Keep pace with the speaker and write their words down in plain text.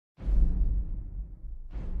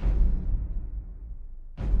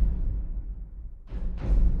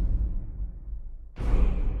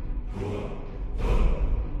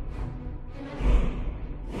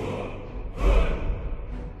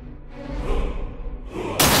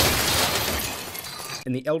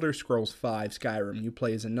In the Elder Scrolls V Skyrim, you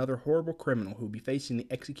play as another horrible criminal who will be facing the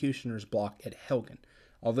executioner's block at Helgen.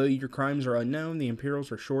 Although your crimes are unknown, the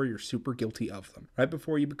Imperials are sure you're super guilty of them. Right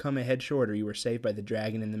before you become a head shorter, you are saved by the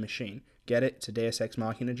dragon in the machine. Get it? It's a Deus Ex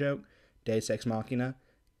Machina joke. Deus Ex Machina,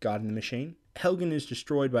 God in the machine. Helgen is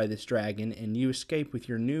destroyed by this dragon, and you escape with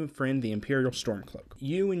your new friend, the Imperial Stormcloak.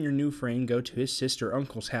 You and your new friend go to his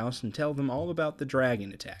sister-uncle's house and tell them all about the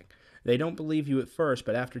dragon attack. They don't believe you at first,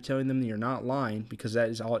 but after telling them that you're not lying, because that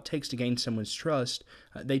is all it takes to gain someone's trust,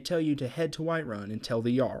 they tell you to head to Whiterun and tell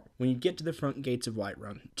the Jarl. When you get to the front gates of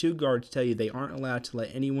Whiterun, 2 guards tell you they aren't allowed to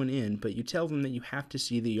let anyone in, but you tell them that you have to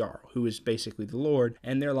see the Jarl, who is basically the Lord,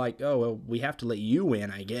 and they're like, oh, well, we have to let you in,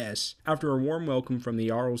 I guess. After a warm welcome from the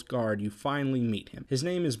Jarl's guard, you finally meet him. His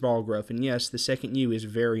name is Balgruuf, and yes, the second U is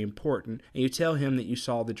very important, and you tell him that you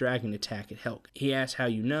saw the dragon attack at Helgen. He asks how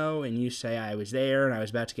you know, and you say, I was there, and I was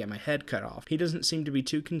about to get my head cut off. He doesn't seem to be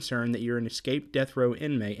too concerned that you're an escaped death row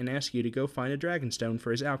inmate and asks you to go find a dragonstone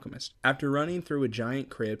for his alchemist. After running through a giant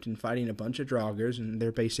crypt and fighting a bunch of draugrs, and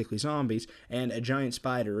they're basically zombies, and a giant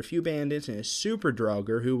spider, a few bandits, and a super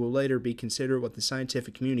draugr who will later be considered what the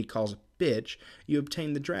scientific community calls a bitch, you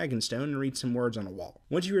obtain the dragonstone and read some words on a wall.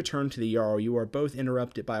 Once you return to the Jarl, you are both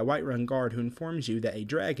interrupted by a Whiterun guard who informs you that a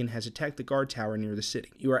dragon has attacked the guard tower near the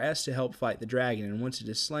city. You are asked to help fight the dragon, and once it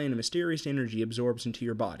is slain, a mysterious energy absorbs into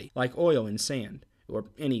your body, like oil in sand, or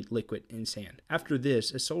any liquid in sand. After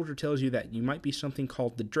this, a soldier tells you that you might be something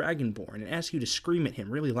called the Dragonborn and asks you to scream at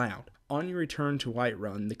him really loud. On your return to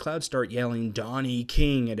Whiterun, the clouds start yelling Donnie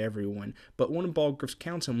King at everyone, but one of Balgruuf's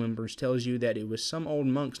council members tells you that it was some old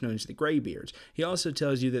monks known as the Greybeards. He also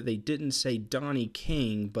tells you that they didn't say Donnie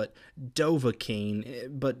King, but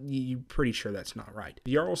Dovahkiin, but you're pretty sure that's not right.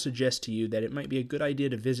 The Jarl suggests to you that it might be a good idea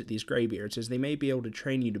to visit these Greybeards, as they may be able to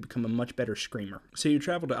train you to become a much better screamer. So you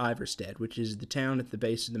travel to Ivarstead, which is the town at the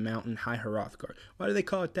base of the mountain High Hrothgar. Why do they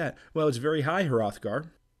call it that? Well, it's very high Hrothgar.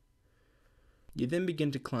 You then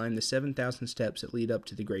begin to climb the 7,000 steps that lead up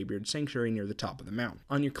to the Greybeard Sanctuary near the top of the mountain.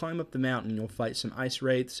 On your climb up the mountain, you'll fight some ice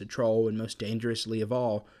wraiths, a troll, and most dangerously of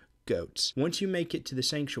all, goats. Once you make it to the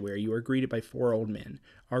sanctuary, you are greeted by 4 old men,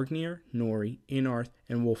 Argnir, Nori, Inarth,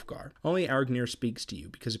 and Wolfgar. Only Argnir speaks to you,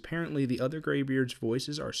 because apparently the other Greybeards'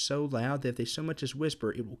 voices are so loud that if they so much as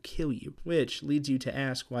whisper, it will kill you, which leads you to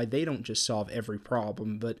ask why they don't just solve every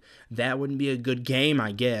problem, but that wouldn't be a good game,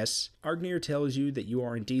 I guess. Argnir tells you that you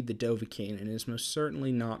are indeed the Dovahkiin, and is most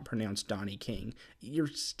certainly not pronounced Donnie King. You're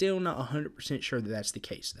still not 100% sure that that's the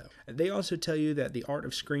case, though. They also tell you that the art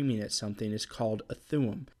of screaming at something is called a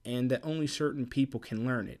thuum, and that only certain people can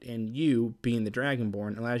learn it, and you, being the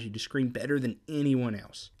Dragonborn, allows you to scream better than anyone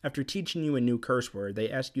else. After teaching you a new curse word, they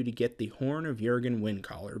ask you to get the Horn of Jurgen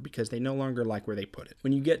Windcaller, because they no longer like where they put it.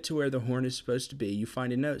 When you get to where the horn is supposed to be, you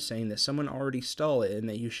find a note saying that someone already stole it and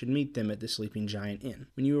that you should meet them at the Sleeping Giant Inn.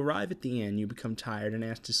 When you arrive at the inn, you become tired and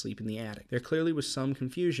asked to sleep in the attic. There clearly was some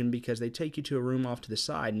confusion because they take you to a room off to the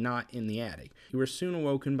side, not in the attic. You are soon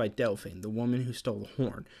awoken by Delphine, the woman who stole the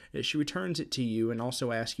horn. She returns it to you and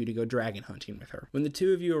also asks you to go dragon hunting with her. When the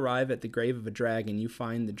 2 of you arrive at the grave of a dragon, you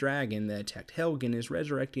find the dragon that attacked Helgen is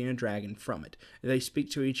resurrecting a dragon from it. They speak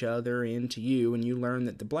to each other and to you, and you learn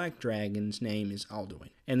that the black dragon's name is Alduin,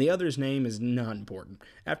 and the other's name is not important.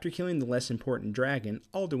 After killing the less important dragon,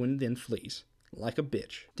 Alduin then flees. Like a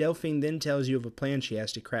bitch. Delphine then tells you of a plan she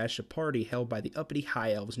has to crash a party held by the uppity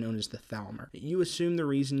high elves known as the Thalmor. You assume the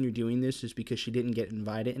reason you're doing this is because she didn't get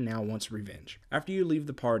invited and now wants revenge. After you leave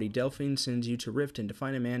the party, Delphine sends you to Riften to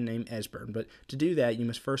find a man named Esbern, but to do that you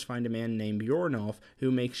must first find a man named Bjornolf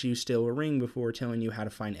who makes you steal a ring before telling you how to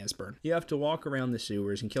find Esbern. You have to walk around the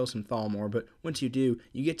sewers and kill some Thalmor, but once you do,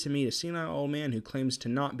 you get to meet a senile old man who claims to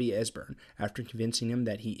not be Esbern. After convincing him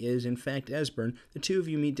that he is in fact Esbern, the 2 of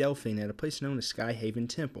you meet Delphine at a place known as Skyhaven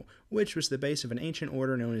Temple, which was the base of an ancient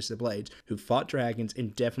order known as the Blades, who fought dragons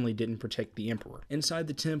and definitely didn't protect the Emperor. Inside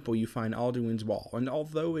the temple, you find Alduin's wall, and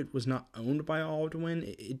although it was not owned by Alduin,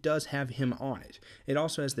 it does have him on it. It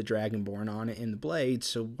also has the Dragonborn on it and the Blades,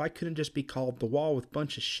 so why couldn't it just be called the wall with a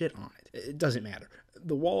bunch of shit on it? It doesn't matter.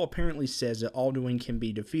 The wall apparently says that Alduin can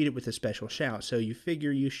be defeated with a special shout, so you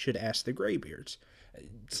figure you should ask the Greybeards,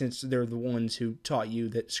 since they're the ones who taught you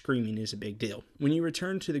that screaming is a big deal. When you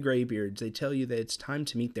return to the Greybeards, they tell you that it's time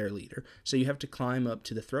to meet their leader, so you have to climb up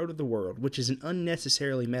to the Throat of the World, which is an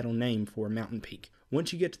unnecessarily metal name for a mountain peak.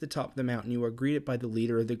 Once you get to the top of the mountain, you are greeted by the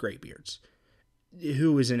leader of the Greybeards,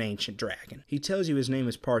 who is an ancient dragon. He tells you his name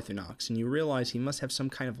is Parthenox, and you realize he must have some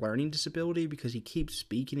kind of learning disability because he keeps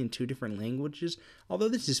speaking in 2 different languages. Although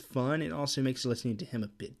this is fun, it also makes listening to him a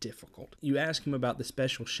bit difficult. You ask him about the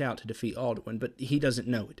special shout to defeat Alduin, but he doesn't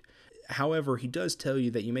know it. However, he does tell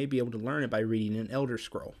you that you may be able to learn it by reading an Elder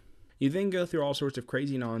Scroll. You then go through all sorts of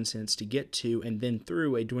crazy nonsense to get to and then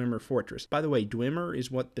through a Dwemer fortress. By the way, Dwemer is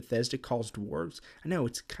what Bethesda calls dwarves. I know,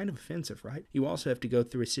 it's kind of offensive, right? You also have to go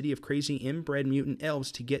through a city of crazy inbred mutant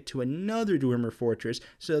elves to get to another Dwemer fortress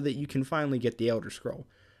so that you can finally get the Elder Scroll,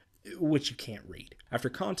 which you can't read. After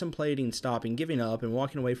contemplating stopping, giving up, and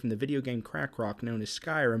walking away from the video game crack rock known as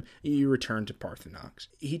Skyrim, you return to Parthenox.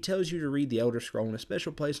 He tells you to read the Elder Scroll in a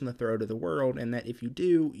special place on the throat of the world, and that if you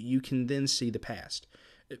do, you can then see the past.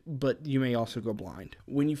 But you may also go blind.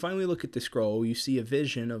 When you finally look at the scroll, you see a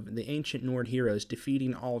vision of the ancient Nord heroes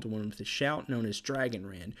defeating Alduin with a shout known as Dragon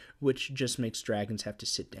Rend, which just makes dragons have to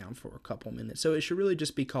sit down for a couple minutes. So it should really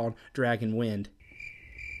just be called Dragon Wind.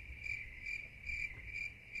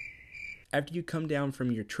 After you come down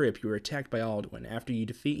from your trip, you are attacked by Alduin. After you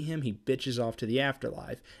defeat him, he bitches off to the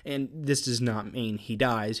afterlife. And this does not mean he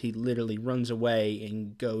dies. He literally runs away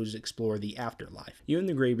and goes explore the afterlife. You and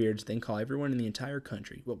the Greybeards then call everyone in the entire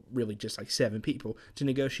country, well, really just like 7 people, to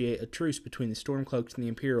negotiate a truce between the Stormcloaks and the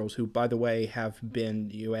Imperials, who, by the way, have been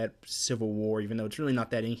at civil war, even though it's really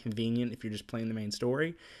not that inconvenient if you're just playing the main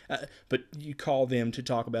story. But you call them to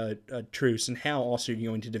talk about a truce and how also you're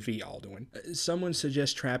going to defeat Alduin. Someone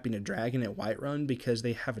suggests trapping a dragon at Whiterun because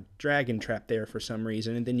they have a dragon trap there for some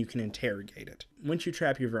reason, and then you can interrogate it. Once you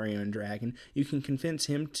trap your very own dragon, you can convince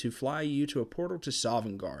him to fly you to a portal to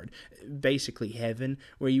Sovngarde, basically heaven,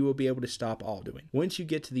 where you will be able to stop Alduin. Once you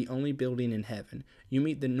get to the only building in heaven, you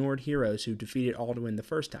meet the Nord heroes who defeated Alduin the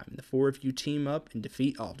first time. The 4 of you team up and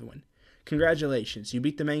defeat Alduin. Congratulations, you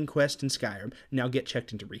beat the main quest in Skyrim. Now get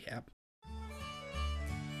checked into rehab.